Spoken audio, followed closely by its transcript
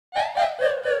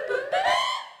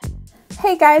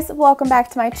Hey guys, welcome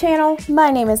back to my channel. My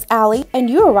name is Allie and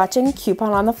you are watching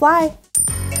Coupon on the Fly.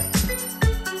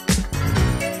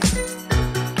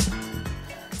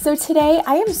 So today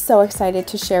I am so excited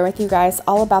to share with you guys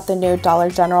all about the new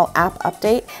Dollar General app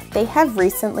update. They have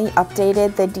recently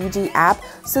updated the DG app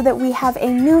so that we have a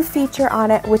new feature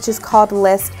on it which is called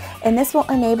List, and this will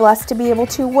enable us to be able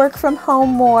to work from home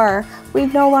more. We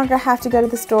no longer have to go to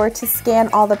the store to scan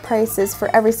all the prices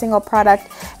for every single product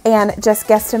and just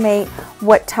guesstimate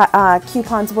what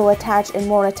coupons will attach and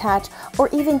won't attach, or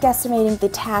even guesstimating the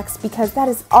tax, because that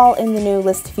is all in the new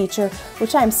List feature,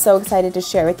 which I'm so excited to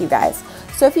share with you guys.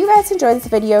 So if you guys enjoyed this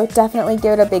video, definitely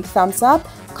give it a big thumbs up.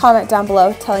 Comment down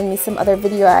below telling me some other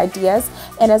video ideas.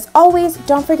 And as always,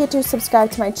 don't forget to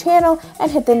subscribe to my channel and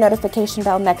hit the notification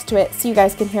bell next to it so you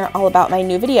guys can hear all about my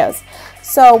new videos.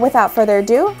 So without further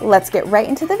ado, let's get right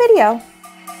into the video.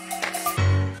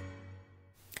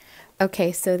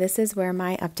 Okay, so this is where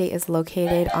my update is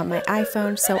located on my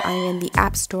iPhone. So I'm in the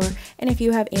App Store, and if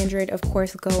you have Android, of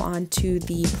course, go on to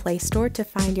the Play Store to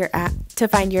find your app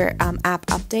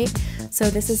update. So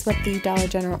this is what the Dollar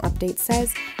General update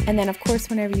says, and then of course,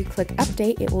 whenever you click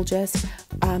update, it will just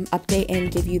update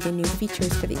and give you the new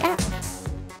features for the app.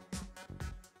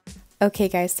 Okay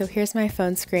guys, so here's my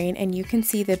phone screen, and you can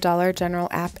see the Dollar General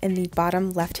app in the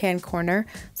bottom left hand corner.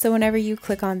 So whenever you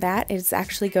click on that, it's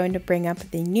actually going to bring up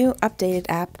the new updated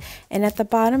app, and at the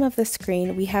bottom of the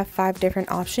screen we have 5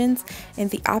 different options, and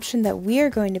the option that we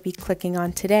are going to be clicking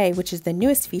on today, which is the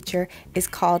newest feature, is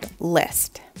called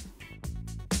List.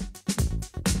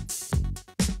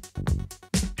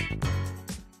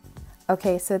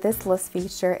 Okay, so this list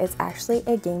feature is actually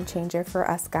a game changer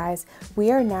for us guys. We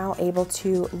are now able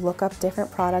to look up different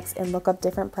products and look up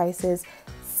different prices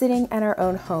sitting in our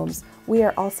own homes. We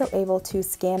are also able to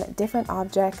scan different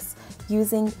objects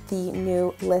using the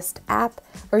new List app,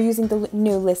 or using the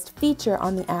new List feature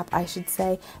on the app, I should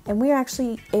say, and we are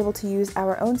actually able to use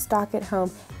our own stock at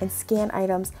home and scan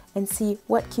items and see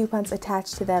what coupons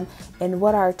attach to them and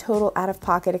what our total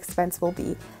out-of-pocket expense will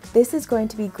be. This is going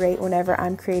to be great whenever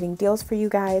I'm creating deals for you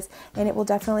guys, and it will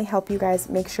definitely help you guys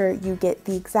make sure you get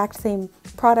the exact same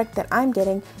product that I'm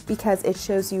getting, because it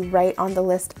shows you right on the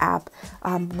List app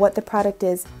what the product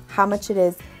is, how much it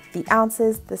is, the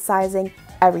ounces, the sizing,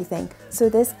 everything. So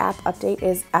this app update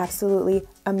is absolutely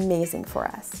amazing for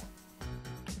us.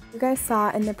 You guys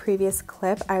saw in the previous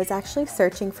clip, I was actually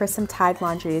searching for some Tide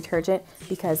laundry detergent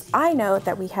because I know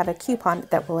that we have a coupon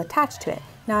that will attach to it.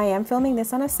 Now I am filming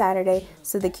this on a Saturday,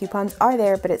 so the coupons are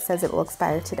there, but it says it will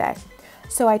expire today.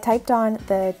 So I typed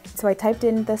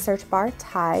in the search bar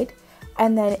Tide,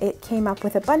 and then it came up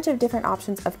with a bunch of different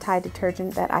options of Tide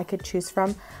detergent that I could choose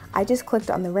from. I just clicked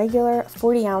on the regular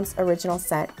 40-ounce original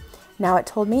scent. Now it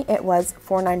told me it was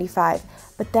 $4.95,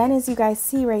 but then as you guys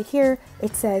see right here,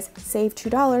 it says save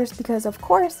 $2 because of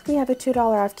course we have a $2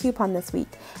 off coupon this week.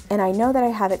 And I know that I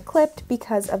have it clipped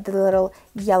because of the little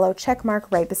yellow check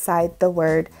mark right beside the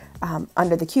word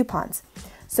under the coupons.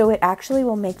 So it actually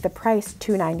will make the price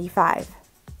 $2.95.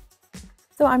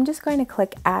 So I'm just going to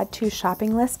click add to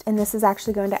shopping list, and this is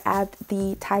actually going to add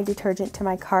the Tide detergent to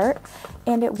my cart,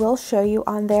 and it will show you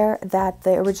on there that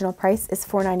the original price is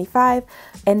 $4.95,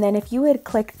 and then if you would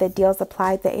click the deals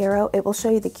applied, the arrow, it will show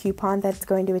you the coupon that's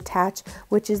going to attach,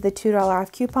 which is the $2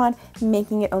 off coupon,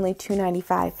 making it only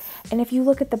 $2.95. And if you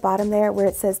look at the bottom there where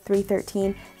it says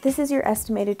 $3.13, this is your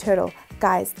estimated total.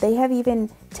 Guys, they have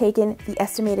even taken the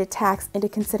estimated tax into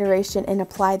consideration and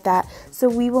applied that, so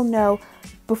we will know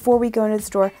before we go into the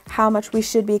store how much we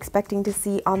should be expecting to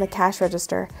see on the cash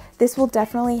register. This will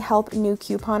definitely help new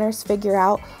couponers figure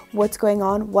out what's going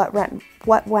on, what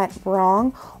went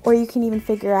wrong, or you can even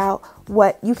figure out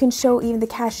you can show even the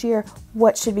cashier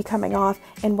what should be coming off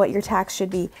and what your tax should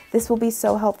be. This will be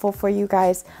so helpful for you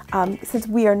guys since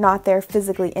we are not there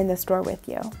physically in the store with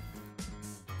you.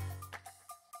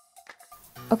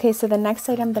 Okay, so the next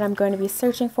item that I'm going to be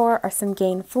searching for are some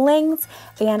Gain Flings,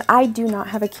 and I do not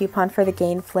have a coupon for the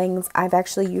Gain Flings. I've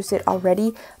actually used it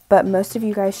already, but most of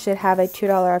you guys should have a $2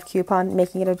 off coupon,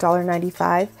 making it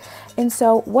 $1.95. And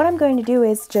so what I'm going to do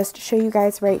is just show you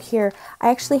guys right here. I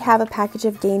actually have a package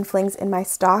of Gain Flings in my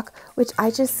stock, which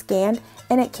I just scanned,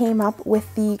 and it came up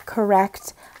with the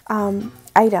correct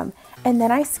item. And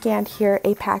then I scanned here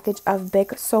a package of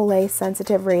Bic Soleil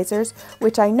sensitive razors,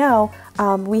 which I know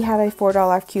we have a $4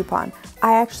 off coupon.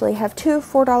 I actually have 2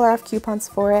 $4 off coupons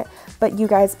for it, but you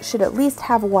guys should at least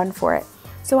have 1 for it.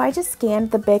 So I just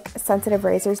scanned the Bic sensitive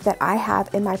razors that I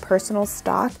have in my personal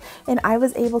stock, and I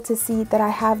was able to see that I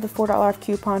have the $4 off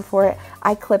coupon for it.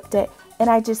 I clipped it, and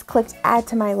I just clicked add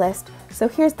to my list. So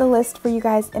here's the list for you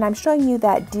guys, and I'm showing you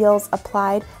that deals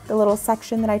applied, the little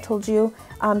section that I told you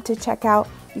to check out.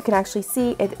 You can actually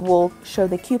see it will show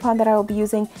the coupon that I will be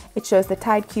using. It shows the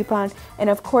Tide coupon, and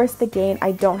of course the Gain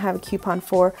I don't have a coupon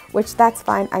for, which that's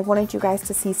fine. I wanted you guys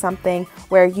to see something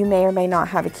where you may or may not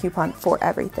have a coupon for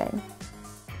everything.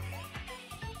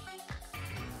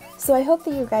 So I hope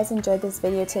that you guys enjoyed this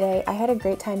video today. I had a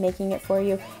great time making it for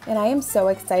you, and I am so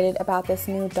excited about this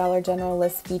new Dollar General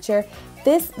list feature.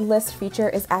 This list feature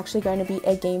is actually going to be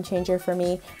a game changer for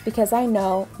me, because I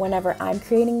know whenever I'm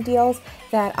creating deals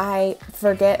that I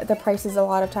forget the prices a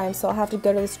lot of times, so I'll have to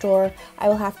go to the store, I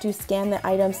will have to scan the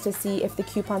items to see if the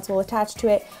coupons will attach to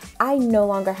it. I no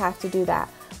longer have to do that.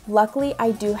 Luckily,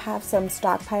 I do have some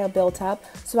stockpile built up,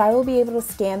 so I will be able to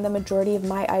scan the majority of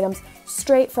my items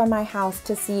straight from my house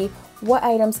to see what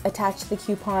items attach to the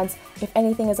coupons, if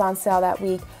anything is on sale that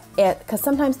week, because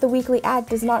sometimes the weekly ad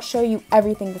does not show you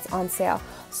everything that's on sale.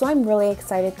 So I'm really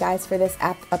excited, guys, for this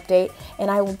app update, and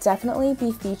I will definitely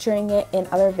be featuring it in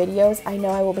other videos. I know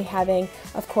I will be having,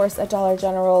 of course, a Dollar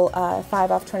General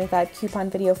 5 off 25 coupon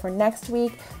video for next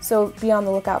week, so be on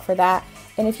the lookout for that.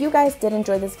 And if you guys did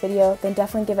enjoy this video, then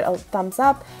definitely give it a thumbs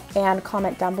up and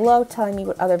comment down below telling me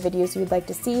what other videos you would like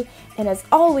to see. And as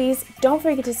always, don't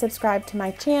forget to subscribe to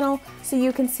my channel so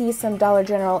you can see some Dollar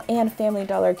General and Family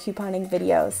Dollar couponing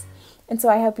videos. And so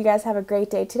I hope you guys have a great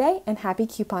day today, and happy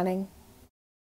couponing.